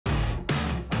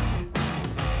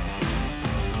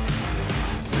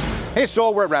Hey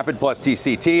Joel, we're at RAPID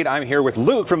TCT, and I'm here with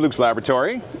Luke from Luke's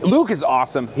Laboratory. Luke is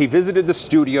awesome. He visited the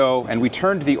studio, and we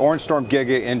turned the Orange Storm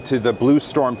Giga into the Blue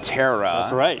Storm Terra.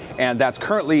 That's right. And that's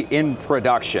currently in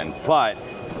production. But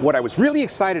what I was really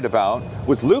excited about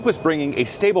was Luke was bringing a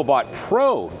STABLEBOT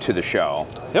Pro to the show.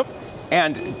 Yep.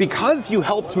 And because you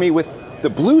helped me with the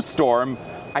Blue Storm,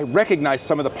 I recognized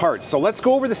some of the parts. So let's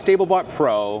go over the STABLEBOT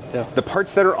Pro, the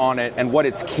parts that are on it, and what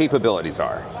its capabilities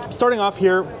are. Starting off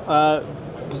here,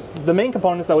 the main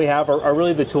components that we have are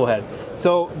really the tool head.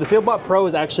 So the STABLEBOT Pro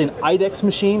is actually an IDEX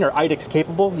machine, or IDEX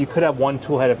capable. You could have one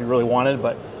tool head if you really wanted,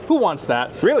 but who wants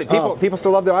that? Really? People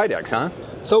still love the IDEX, huh?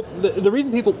 So the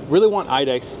reason people really want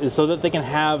IDEX is so that they can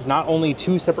have not only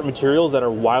two separate materials that are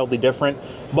wildly different,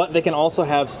 but they can also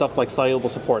have stuff like soluble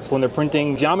supports when they're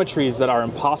printing geometries that are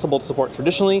impossible to support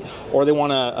traditionally, or they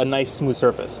want a nice smooth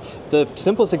surface. The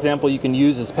simplest example you can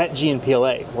use is PETG and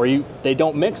PLA, where they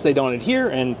don't mix, they don't adhere,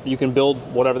 and you can build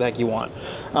whatever the heck you want.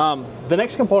 The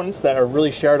next components that are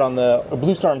really shared on the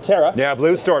Blue Storm Terra. Yeah,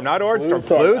 Blue Storm, not Orange Storm.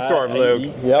 Blue Storm,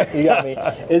 Luke. Yep, you got me.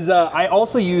 I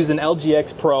also use an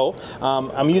LGX Pro.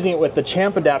 I'm using it with the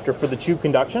champ adapter for the tube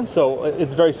conduction, so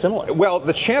it's very similar. Well,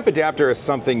 the champ adapter is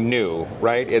something new,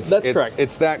 right? That's correct.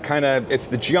 It's that kind of, it's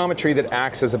the geometry that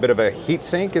acts as a bit of a heat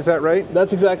sink, is that right?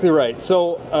 That's exactly right.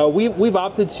 So we've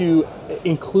opted to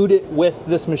include it with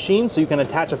this machine, so you can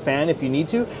attach a fan if you need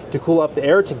to cool off the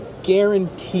air to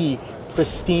guarantee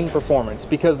pristine performance,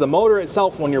 because the motor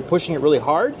itself, when you're pushing it really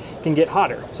hard, can get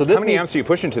hotter. So this How many amps do you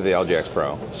push into the LGX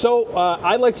Pro? So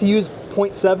I like to use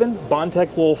 0.7.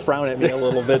 Bondtech will frown at me a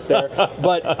little bit there,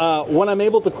 but when I'm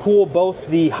able to cool both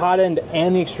the hot end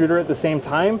and the extruder at the same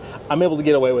time, I'm able to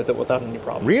get away with it without any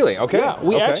problem. Really? Okay. Yeah,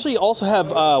 we actually also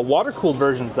have water-cooled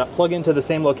versions that plug into the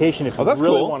same location if you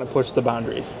really want to push the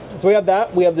boundaries. So we have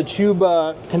that. We have the tube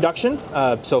conduction,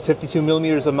 so 52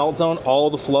 millimeters of melt zone, all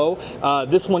the flow.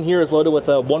 This one here is loaded with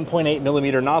a 1.8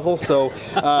 millimeter nozzle, so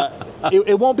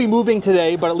it won't be moving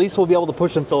today, but at least we'll be able to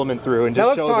push some filament through and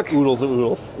just show the oodles of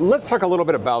oodles. Let's talk a little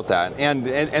bit about that,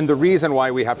 and the reason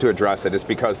why we have to address it is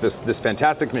because this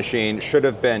fantastic machine should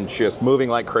have been just moving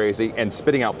like crazy and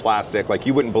spitting out plastic like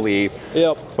you wouldn't believe.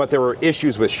 Yep. But there were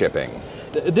issues with shipping.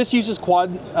 This uses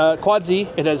Quad Z.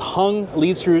 It has hung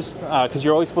lead screws because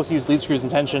you're always supposed to use lead screws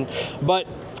in tension, but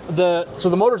so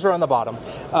the motors are on the bottom.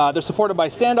 They're supported by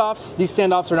standoffs. These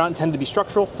standoffs are not intended to be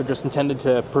structural. They're just intended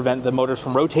to prevent the motors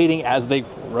from rotating as they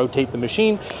rotate the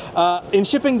machine. In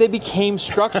shipping, they became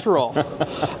structural.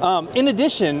 In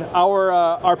addition,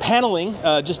 our paneling,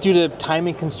 just due to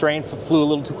timing constraints, flew a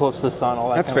little too close to the sun, all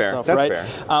that kind of stuff. That's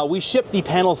fair. We shipped the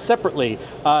panels separately.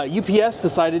 UPS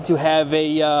decided to have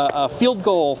a field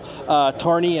goal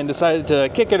tourney and decided to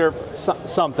kick it or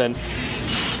something.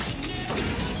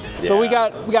 So we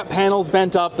got panels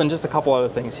bent up and just a couple other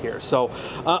things here. So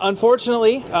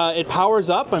unfortunately, it powers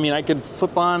up. I mean, I could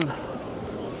flip on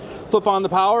the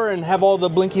power and have all the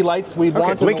blinky lights we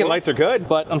want. Blinking lights are good.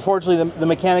 But unfortunately, the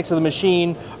mechanics of the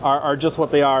machine are just what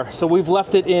they are. So we've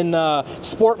left it in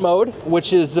sport mode,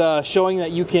 which is showing that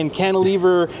you can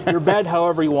cantilever your bed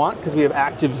however you want, because we have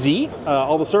Active Z,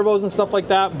 all the servos and stuff like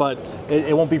that, but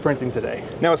it won't be printing today.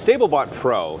 Now, a STABLEBOT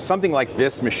Pro, something like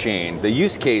this machine, the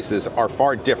use cases are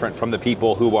far different from the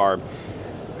people who are,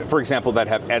 for example, that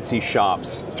have Etsy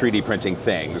shops 3D printing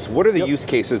things. What are the use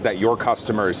cases that your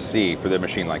customers see for the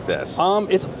machine like this?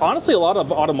 It's honestly a lot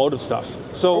of automotive stuff.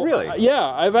 So, really? Yeah,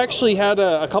 I've actually had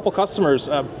a couple customers,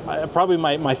 probably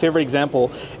my favorite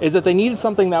example is that they needed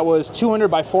something that was 200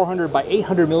 by 400 by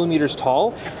 800 millimeters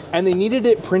tall, and they needed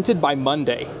it printed by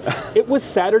Monday. It was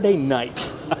Saturday night.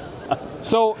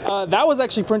 So that was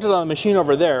actually printed on the machine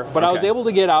over there, but I was able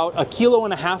to get out 1.5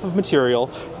 kilos of material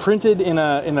printed in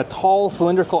a tall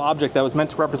cylindrical object that was meant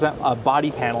to represent a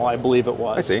body panel, I believe it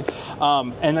was. I see.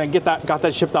 And I got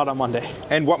that shipped out on Monday.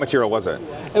 And what material was it?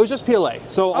 It was just PLA.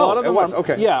 So a lot of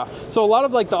them yeah. So a lot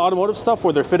of like the automotive stuff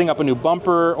where they're fitting up a new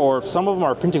bumper, or some of them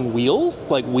are printing wheels,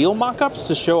 like wheel mock-ups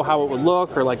to show how it would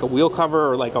look, or like a wheel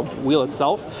cover, or like a wheel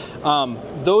itself.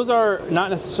 Those are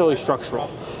not necessarily structural.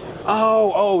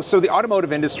 So the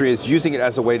automotive industry is using it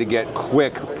as a way to get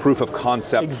quick proof of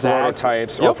concept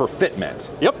prototypes or for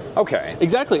fitment. Yep. Okay.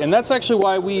 Exactly, and that's actually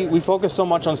why we focus so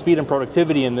much on speed and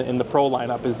productivity in the Pro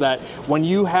lineup, is that when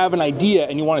you have an idea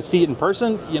and you want to see it in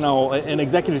person, you know, an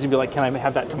executive's gonna be like, can I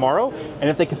have that tomorrow? And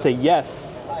if they can say yes,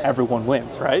 everyone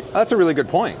wins, right? That's a really good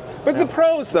point. But the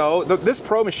Pros, though, this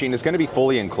Pro machine is going to be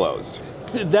fully enclosed.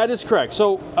 That is correct.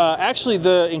 So actually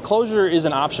the enclosure is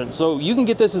an option. So you can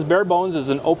get this as bare bones as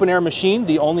an open air machine.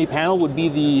 The only panel would be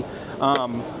the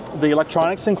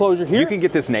electronics enclosure here. You can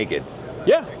get this naked.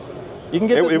 Yeah, you can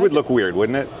get this naked. It would look weird,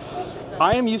 wouldn't it?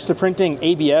 I am used to printing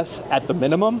ABS at the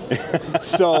minimum,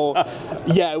 so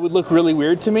yeah, it would look really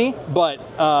weird to me. But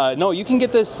no, you can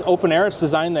get this open air. It's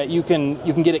designed that you can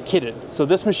get it kitted. So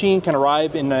this machine can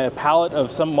arrive in a pallet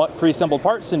of somewhat pre-assembled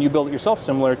parts, and you build it yourself,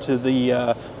 similar to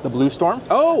the Blue Storm.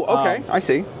 Oh, okay, I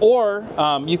see. Or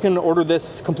you can order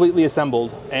this completely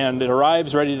assembled, and it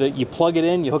arrives ready to. You plug it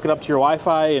in, you hook it up to your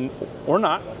Wi-Fi, and or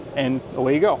not, and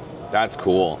away you go. That's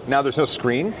cool. Now there's no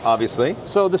screen, obviously.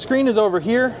 So the screen is over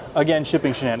here, again,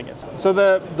 shipping shenanigans. So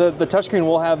the touchscreen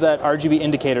will have that RGB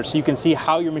indicator, so you can see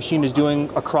how your machine is doing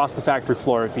across the factory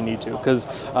floor if you need to, because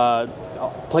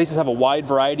places have a wide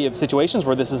variety of situations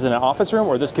where this is in an office room,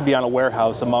 or this could be on a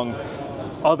warehouse among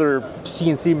other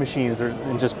CNC machines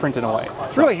and just printing away.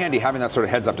 It's really handy having that sort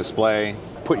of heads-up display,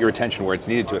 put your attention where it's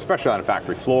needed to, especially on a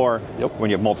factory floor, when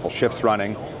you have multiple shifts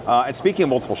running. And speaking of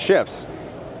multiple shifts,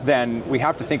 then we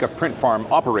have to think of print farm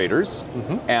operators,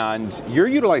 and you're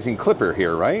utilizing Clipper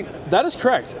here, right? That is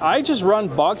correct. I just run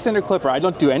bog standard Clipper. I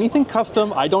don't do anything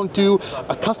custom. I don't do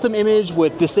a custom image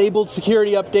with disabled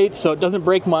security updates so it doesn't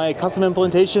break my custom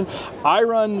implementation. I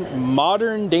run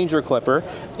modern Danger Clipper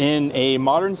in a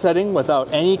modern setting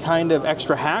without any kind of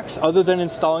extra hacks other than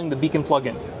installing the beacon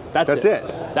plugin. That's it.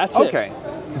 That's it. Okay.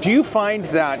 Do you find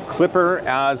that Clipper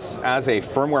as a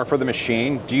firmware for the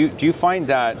machine, do you find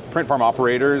that print farm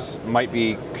operators might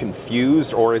be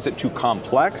confused, or is it too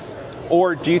complex?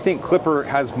 Or do you think Clipper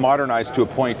has modernized to a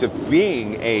point of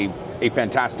being a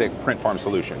fantastic print farm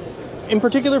solution? In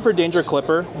particular for Danger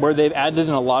Clipper, where they've added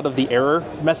in a lot of the error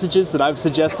messages that I've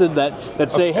suggested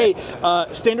that say, hey,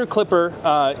 standard Clipper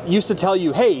used to tell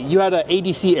you, hey, you had an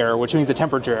ADC error, which means a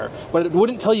temperature error, but it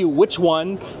wouldn't tell you which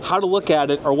one, how to look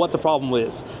at it, or what the problem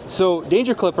is. So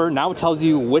Danger Clipper now tells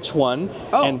you which one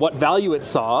and what value it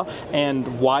saw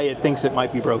and why it thinks it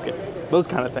might be broken. Those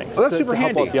kind of things. Oh, that's super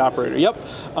handy. To help out the operator. Yep.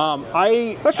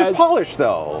 That's just polished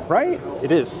though, right?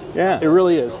 It is. Yeah. It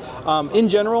really is. In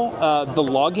general, the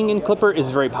logging in Clipper is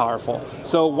very powerful.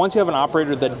 So once you have an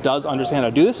operator that does understand how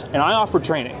to do this, and I offer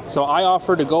training. So I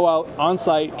offer to go out on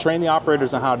site, train the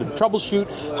operators on how to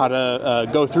troubleshoot, how to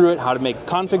go through it, how to make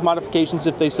config modifications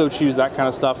if they so choose, that kind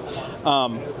of stuff.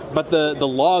 But the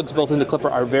logs built into Clipper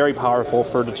are very powerful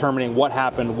for determining what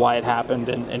happened, why it happened,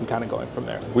 and kind of going from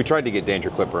there. We tried to get Danger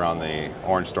Clipper on the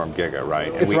Orange Storm Giga,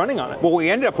 right? And it's running on it. Well, we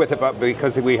ended up with it but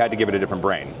because we had to give it a different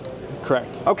brain.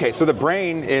 Correct. Okay, so the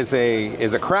brain is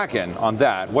a Kraken on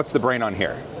that. What's the brain on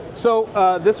here?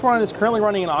 So this one is currently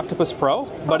running an Octopus Pro,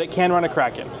 but it can run a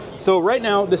Kraken. So right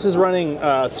now this is running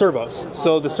servos.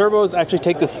 So the servos actually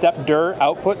take the step dir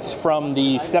outputs from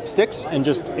the step sticks and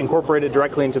just incorporate it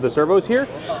directly into the servos here.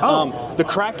 The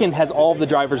Kraken has all of the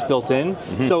drivers built in,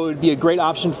 so it would be a great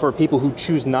option for people who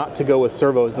choose not to go with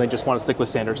servos and they just want to stick with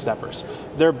standard steppers.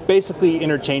 They're basically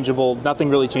interchangeable. Nothing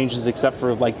really changes except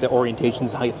for like the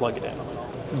orientations, how you plug it in.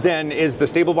 Then is the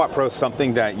STABLEBOT Pro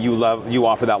something that you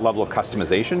offer that level of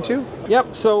customization to?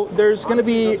 Yep, so there's going to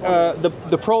be,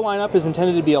 the Pro lineup is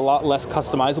intended to be a lot less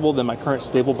customizable than my current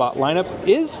STABLEBOT lineup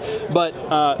is, but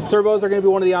servos are going to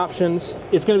be one of the options.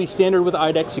 It's going to be standard with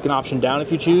IDEX, you can option down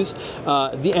if you choose,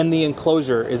 and the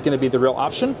Enclosure is going to be the real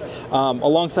option,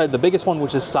 alongside the biggest one,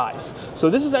 which is size. So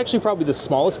this is actually probably the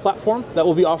smallest platform that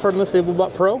will be offered on the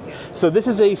STABLEBOT Pro. So this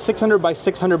is a 600 by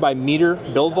 600 by meter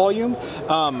build volume.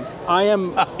 I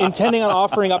am intending on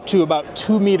offering up to about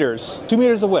 2 meters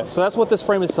of width. So that's what this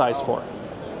frame is sized for.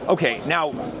 Okay,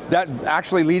 now that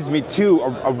actually leads me to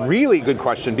a really good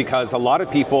question, because a lot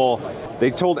of people, they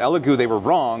told Elegoo they were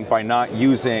wrong by not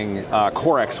using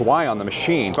Core XY on the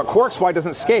machine. But Core XY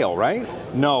doesn't scale, right?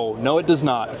 No, it does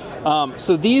not.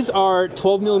 So these are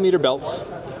 12 millimeter belts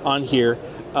on here.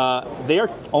 They are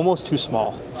almost too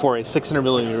small for a 600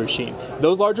 millimeter machine.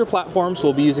 Those larger platforms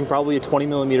will be using probably a 20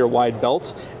 millimeter wide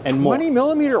belt and more. 20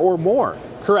 millimeter or more?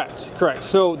 Correct.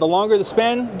 So the longer the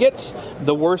span gets,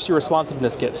 the worse your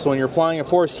responsiveness gets. So when you're applying a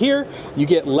force here, you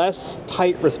get less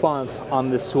tight response on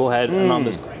this tool head and on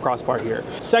this crossbar here.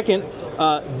 Second,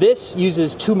 this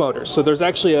uses 2 motors. So there's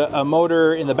actually a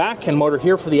motor in the back and a motor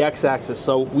here for the x-axis.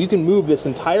 So you can move this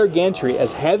entire gantry,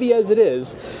 as heavy as it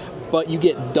is, but you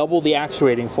get double the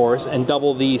actuating force and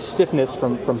double the stiffness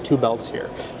from 2 belts here.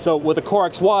 So with a Core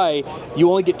XY, you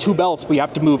only get 2 belts, but you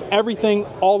have to move everything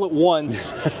all at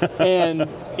once, and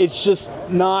it's just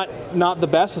not the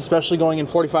best, especially going in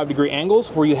 45-degree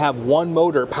angles where you have one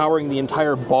motor powering the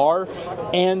entire bar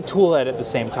and tool head at the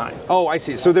same time. Oh, I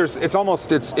see. So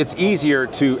it's easier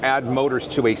to add motors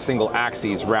to a single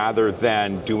axis rather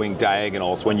than doing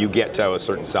diagonals when you get to a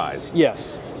certain size.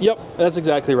 Yes. Yep, that's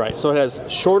exactly right. So it has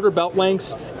shorter belt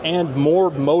lengths and more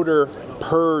motor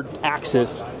per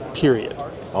axis, period.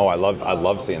 Oh, I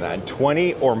love seeing that. And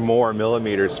 20 or more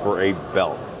millimeters for a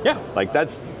belt. Yeah. Like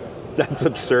that's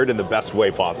absurd in the best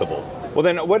way possible. Well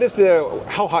then,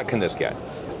 how hot can this get?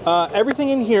 Everything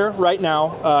in here right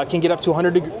now can get up to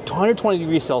 120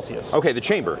 degrees Celsius. Okay, the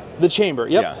chamber. The chamber,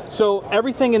 yep. Yeah. So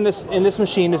everything in this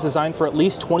machine is designed for at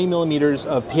least 20 millimeters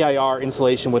of PIR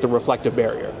insulation with a reflective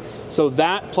barrier. So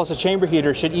that plus a chamber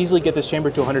heater should easily get this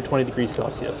chamber to 120 degrees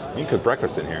Celsius. You can cook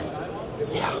breakfast in here.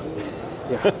 Yeah.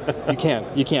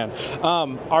 You can.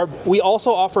 We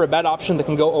also offer a bed option that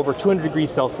can go over 200 degrees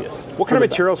Celsius. What kind of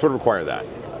materials would require that?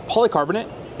 Polycarbonate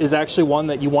is actually one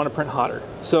that you want to print hotter.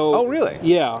 So, oh, really?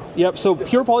 Yeah, yep. So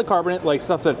pure polycarbonate, like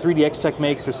stuff that 3D Tech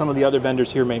makes or some of the other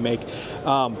vendors here may make,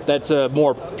 that's a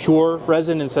more pure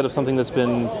resin instead of something that's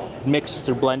been mixed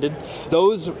or blended.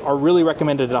 Those are really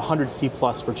recommended at 100°C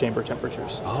plus for chamber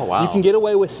temperatures. Oh, wow. You can get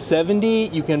away with 70,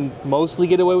 you can mostly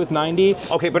get away with 90.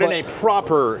 Okay, but in a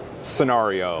proper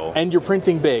scenario. And you're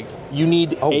printing big, you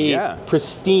need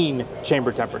pristine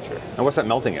chamber temperature. And what's that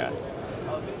melting at?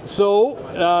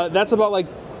 So that's about like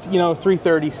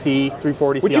 330°C,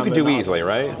 340°C. Which you can do easily,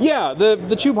 right? Yeah,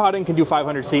 the tube hotting can do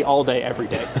 500°C all day, every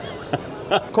day.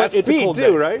 That's speed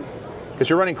too, right? Because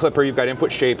you're running Clipper, you've got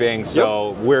input shaping,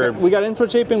 so we got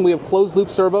input shaping. We have closed loop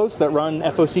servos that run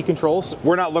FOC controls.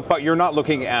 But you're not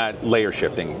looking at layer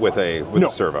shifting with a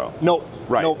servo. No,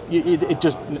 right? No, it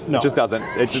just doesn't.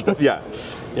 It just yeah.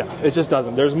 Yeah, it just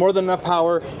doesn't. There's more than enough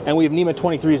power, and we have NEMA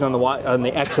 23s on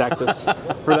the x-axis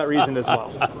for that reason as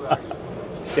well.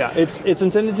 Yeah, it's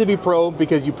intended to be pro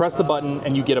because you press the button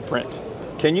and you get a print.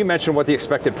 Can you mention what the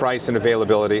expected price and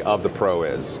availability of the Pro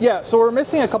is? Yeah, so we're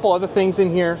missing a couple other things in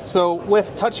here. So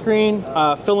with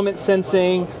touchscreen, filament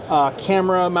sensing,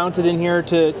 camera mounted in here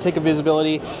to take a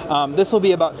visibility, this will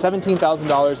be about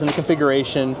 $17,000 in the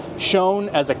configuration shown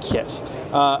as a kit.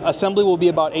 Assembly will be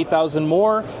about $8,000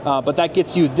 more, but that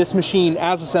gets you this machine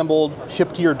as assembled,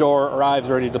 shipped to your door, arrives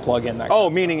ready to plug in. Oh,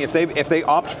 meaning if they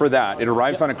opt for that, it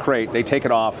arrives on a crate, they take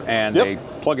it off and they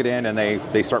plug it in and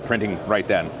they start printing right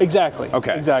then. Exactly.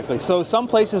 Okay. Exactly. So some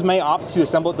places may opt to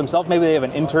assemble it themselves. Maybe they have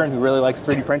an intern who really likes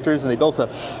 3D printers and they build stuff.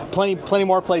 Plenty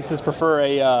more places prefer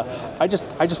I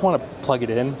just want to plug it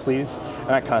in, please, and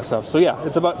that kind of stuff. So yeah,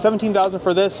 it's about $17,000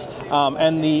 for this,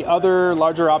 and the other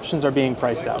larger options are being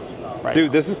priced out. Right.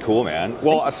 Dude, this is cool, man.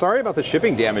 Well, sorry about the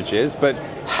shipping damages, but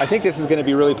I think this is going to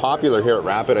be really popular here at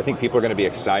Rapid. I think people are going to be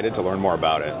excited to learn more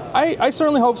about it. I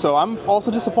certainly hope so. I'm also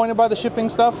disappointed by the shipping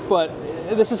stuff, but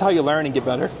this is how you learn and get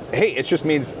better. Hey, it just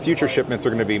means future shipments are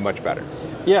going to be much better.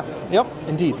 Yeah, yep,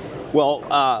 indeed. Well,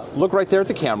 look right there at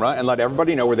the camera and let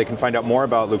everybody know where they can find out more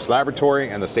about Luke's laboratory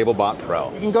and the STABLEBOT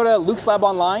Pro. You can go to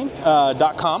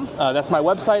lukeslabonline.com. That's my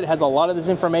website. It has a lot of this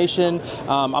information.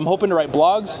 I'm hoping to write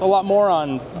blogs a lot more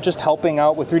on just helping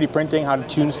out with 3D printing, how to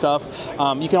tune stuff.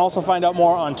 You can also find out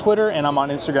more on Twitter, and I'm on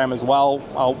Instagram as well.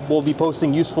 We'll be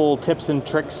posting useful tips and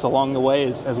tricks along the way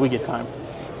as we get time.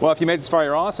 Well, if you made this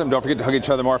fire awesome, don't forget to hug each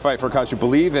other more, fight for a cause you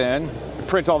believe in,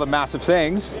 print all the massive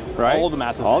things, right? All the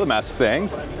massive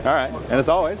things. All right. And as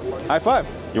always, high five.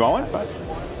 You want one? High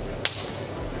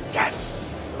five. Yes.